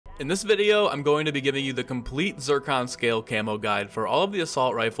In this video, I'm going to be giving you the complete Zircon Scale camo guide for all of the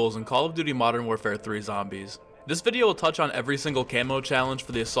assault rifles in Call of Duty Modern Warfare 3 Zombies. This video will touch on every single camo challenge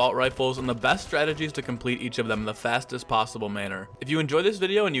for the assault rifles and the best strategies to complete each of them in the fastest possible manner. If you enjoy this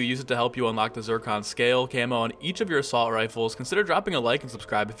video and you use it to help you unlock the Zircon Scale camo on each of your assault rifles, consider dropping a like and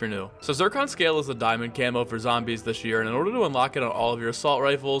subscribe if you're new. So Zircon Scale is the diamond camo for zombies this year, and in order to unlock it on all of your assault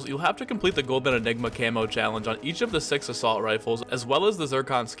rifles, you'll have to complete the Golden Enigma camo challenge on each of the 6 assault rifles, as well as the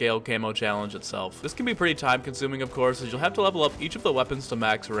Zircon Scale camo challenge itself. This can be pretty time consuming, of course, as you'll have to level up each of the weapons to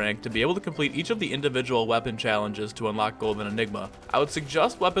max rank to be able to complete each of the individual weapon challenges to unlock Golden Enigma. I would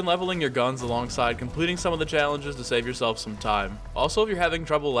suggest weapon leveling your guns alongside completing some of the challenges to save yourself some time. Also, if you're having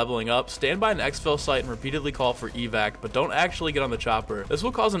trouble leveling up, stand by an exfil site and repeatedly call for evac, but don't actually get on the chopper. This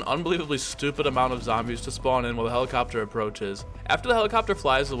will cause an unbelievably stupid amount of zombies to spawn in while the helicopter approaches. After the helicopter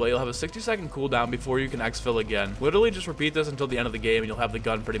flies away, you'll have a 60-second cooldown before you can exfil again. Literally just repeat this until the end of the game and you'll have the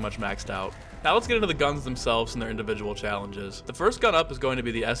gun pretty much maxed out. Now let's get into the guns themselves and their individual challenges. The first gun up is going to be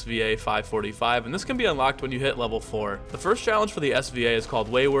the SVA 545, and this can be unlocked when you hit level 4. The first challenge for the SVA is called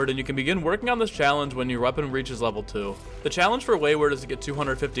Wayward, and you can begin working on this challenge when your weapon reaches level 2. The challenge for Wayward is to get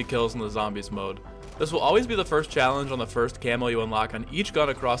 250 kills in the zombies mode. This will always be the first challenge on the first camo you unlock on each gun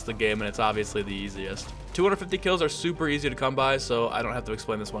across the game, and it's obviously the easiest. 250 kills are super easy to come by, so I don't have to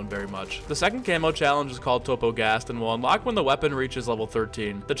explain this one very much. The second camo challenge is called Topogast and will unlock when the weapon reaches level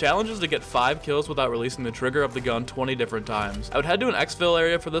 13. The challenge is to get 5 kills without releasing the trigger of the gun 20 different times. I would head to an exfil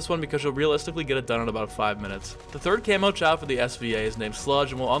area for this one because you'll realistically get it done in about 5 minutes. The third camo chow for the SVA is named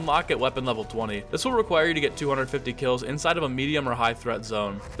Sludge and will unlock at weapon level 20. This will require you to get 250 kills inside of a medium or high threat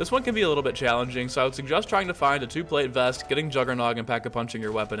zone. This one can be a little bit challenging, so I would suggest trying to find a 2-plate vest, getting Juggernog, and pack-a-punching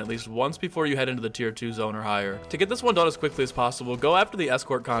your weapon at least once before you head into the tier 2 zone or higher. To get this one done as quickly as possible, go after the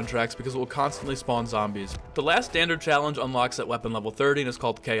escort contracts because it will constantly spawn zombies. The last standard challenge unlocks at weapon level 30 and is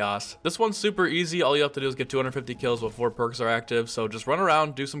called Chaos. This one's super easy. All you have to do is get 250 kills while 4 perks are active, so just run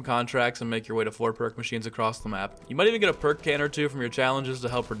around, do some contracts, and make your way to 4 perk machines across the map. You might even get a perk can or 2 from your challenges to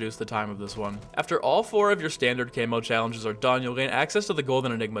help reduce the time of this one. After all 4 of your standard camo challenges are done, you'll gain access to the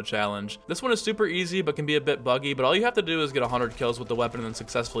Golden Enigma challenge. This one is super easy but can be a bit buggy, but all you have to do is get 100 kills with the weapon and then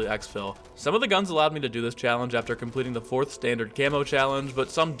successfully exfil. Some of the guns allowed me to do this challenge after completing the 4th standard camo challenge, but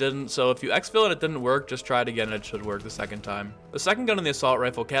some didn't, so if you exfil and it didn't work, just try it again and it should work the second time. The second gun in the assault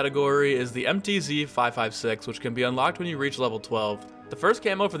rifle category is the MTZ 556, which can be unlocked when you reach level 12. The first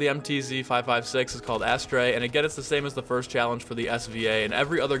camo for the MTZ 556 is called Astray, and again it's the same as the first challenge for the SVA and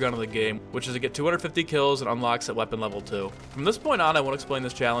every other gun in the game, which is to get 250 kills and unlocks at weapon level 2. From this point on, I won't explain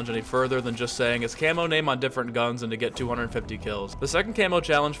this challenge any further than just saying it's camo name on different guns and to get 250 kills. The second camo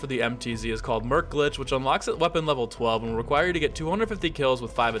challenge for the MTZ is called Merc Glitch, which unlocks at weapon level 12 and will require you to get 250 kills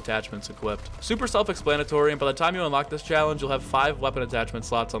with 5 attachments equipped. Super self-explanatory, and by the time you unlock this challenge, you'll have 5 weapon attachment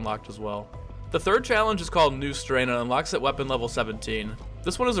slots unlocked as well. The third challenge is called New Strain and unlocks at weapon level 17.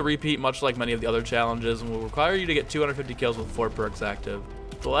 This one is a repeat much like many of the other challenges and will require you to get 250 kills with 4 perks active.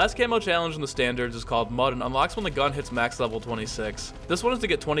 The last camo challenge in the standards is called Mud and unlocks when the gun hits max level 26. This one is to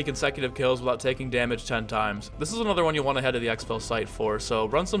get 20 consecutive kills without taking damage 10 times. This is another one you'll want to head to the exfil site for, so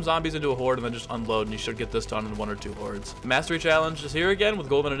run some zombies into a horde and then just unload and you should get this done in 1 or 2 hordes. The Mastery challenge is here again with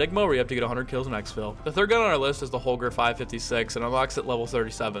Golden Enigma where you have to get 100 kills in exfil. The third gun on our list is the Holger 556 and unlocks at level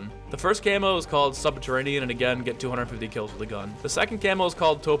 37. The first camo is called Subterranean and again get 250 kills with the gun. The second camo is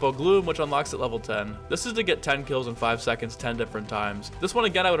called Topo Gloom, which unlocks at level 10. This is to get 10 kills in 5 seconds 10 different times. This one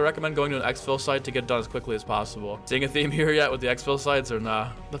again I would recommend going to an exfil site to get done as quickly as possible. Seeing a theme here yet with the exfil sites or nah?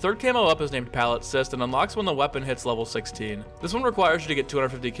 The third camo up is named Pallet Cyst and unlocks when the weapon hits level 16. This one requires you to get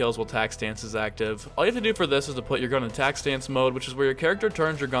 250 kills while tac stance is active. All you have to do for this is to put your gun in tac stance mode, which is where your character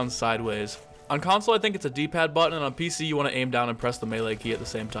turns your gun sideways. On console I think it's a D-pad button, and on PC you want to aim down and press the melee key at the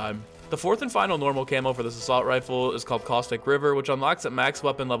same time. The fourth and final normal camo for this assault rifle is called Caustic River, which unlocks at max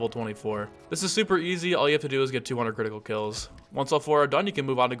weapon level 24. This is super easy, all you have to do is get 200 critical kills. Once all 4 are done, you can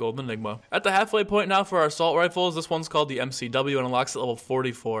move on to Golden Enigma. At the halfway point now for our assault rifles, this one's called the MCW and unlocks at level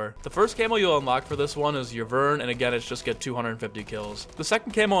 44. The first camo you'll unlock for this one is your Vern, and again it's just get 250 kills. The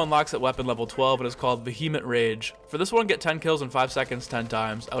second camo unlocks at weapon level 12 and is called Vehement Rage. For this one, get 10 kills in 5 seconds 10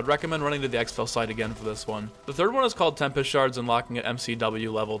 times. I would recommend running to the exfil site again for this one. The third one is called Tempest Shards, unlocking at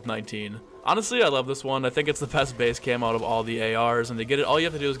MCW level 19. Honestly, I love this one. I think it's the best base camo out of all the ARs, and to get it, all you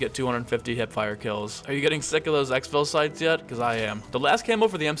have to do is get 250 hipfire kills. Are you getting sick of those exfil sights yet? Because I am. The last camo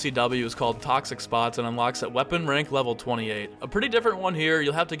for the MCW is called Toxic Spots and unlocks at weapon rank level 28. A pretty different one here,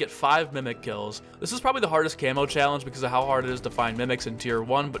 you'll have to get 5 mimic kills. This is probably the hardest camo challenge because of how hard it is to find mimics in tier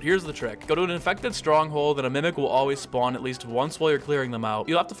 1, but here's the trick. Go to an infected stronghold and a mimic will always spawn at least once while you're clearing them out.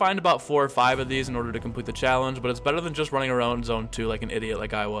 You'll have to find about 4 or 5 of these in order to complete the challenge, but it's better than just running around zone 2 like an idiot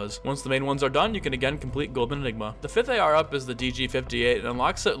like I was. Once the main ones are done, you can again complete Golden Enigma. The 5th AR up is the DG58 and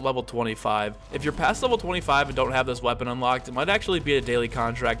unlocks at level 25. If you're past level 25 and don't have this weapon unlocked, it might actually be a daily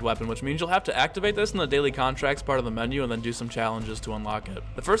contract weapon, which means you'll have to activate this in the daily contracts part of the menu and then do some challenges to unlock it.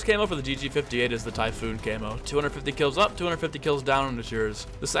 The first camo for the DG58 is the Typhoon camo. 250 kills up, 250 kills down, and it's yours.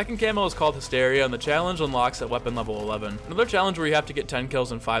 The second camo is called Hysteria, and the challenge unlocks at weapon level 11. Another challenge where you have to get 10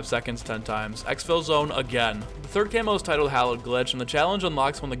 kills in 5 seconds 10 times. Exfil zone again. The third camo is titled Hallowed Glitch, and the challenge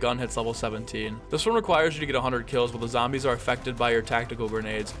unlocks when the gun hits level 17. This one requires you to get 100 kills while the zombies are affected by your tactical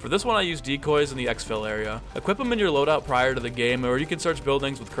grenades. For this one, I use decoys in the exfil area. Equip them in your loadout prior to the game, or you can search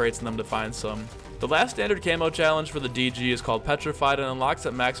buildings with crates in them to find some. The last standard camo challenge for the DG is called Petrified and unlocks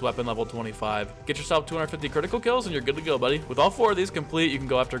at max weapon level 25. Get yourself 250 critical kills and you're good to go, buddy. With all 4 of these complete, you can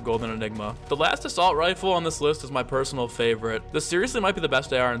go after Golden Enigma. The last assault rifle on this list is my personal favorite. This seriously might be the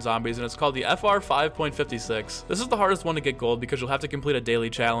best AR in zombies, and it's called the FR 5.56. This is the hardest one to get gold because you'll have to complete a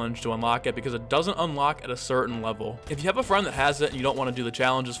daily challenge to unlock it because it doesn't unlock at a certain level. If you have a friend that has it and you don't want to do the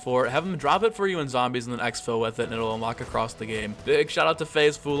challenges for it, have them drop it for you in zombies and then exfil with it and it'll unlock across the game. Big shout out to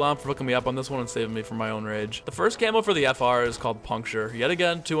FaZe Fulam for hooking me up on this one and saving me from my own rage. The first camo for the FR is called Puncture. Yet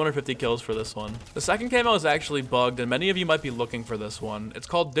again, 250 kills for this one. The second camo is actually bugged, and many of you might be looking for this one. It's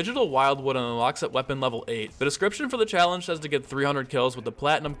called Digital Wildwood and unlocks at weapon level 8. The description for the challenge says to get 300 kills with the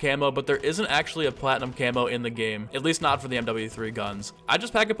platinum camo, but there isn't actually a platinum camo in the game, at least not for the MW3 guns. I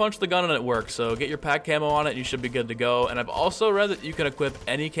just pack a punch the gun and it works, so get your pack camo on it and you should be good to go. And I've also read that you can equip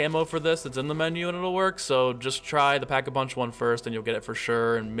any camo for this that's in the menu and it'll work, so just try the pack a punch one first and you'll get it for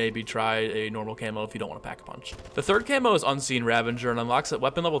sure, and maybe try a normal camo if you don't want to pack a punch. The third camo is Unseen Ravager and unlocks at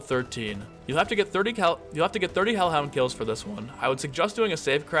weapon level 13. You'll have to get 30 Hellhound kills for this one. I would suggest doing a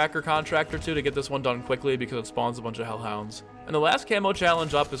safe cracker contract or 2 to get this one done quickly because it spawns a bunch of Hellhounds. And the last camo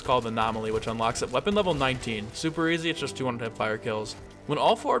challenge up is called Anomaly, which unlocks at weapon level 19. Super easy, it's just 200 hipfire kills. When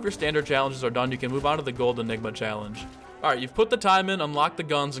all 4 of your standard challenges are done, you can move on to the Gold Enigma challenge. Alright, you've put the time in, unlocked the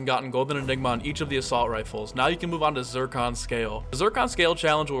guns, and gotten Golden Enigma on each of the assault rifles. Now you can move on to Zircon Scale. The Zircon Scale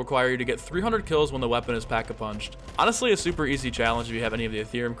challenge will require you to get 300 kills when the weapon is pack-a-punched. Honestly, a super easy challenge if you have any of the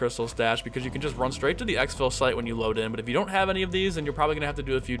Ethereum crystals stashed because you can just run straight to the exfil site when you load in, but if you don't have any of these, then you're probably going to have to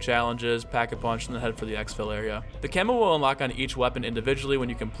do a few challenges, pack-a-punch, and then head for the exfil area. The camo will unlock on each weapon individually when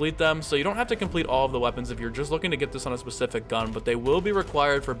you complete them, so you don't have to complete all of the weapons if you're just looking to get this on a specific gun, but they will be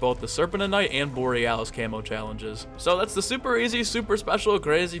required for both the Serpent at Night and Borealis camo challenges. So that's the super easy, super special,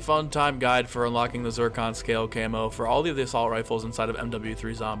 crazy fun time guide for unlocking the Zircon Scale camo for all of the assault rifles inside of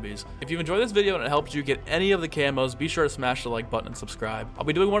MW3 Zombies. If you enjoyed this video and it helped you get any of the camos, be sure to smash the like button and subscribe. I'll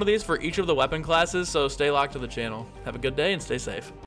be doing one of these for each of the weapon classes, so stay locked to the channel. Have a good day and stay safe.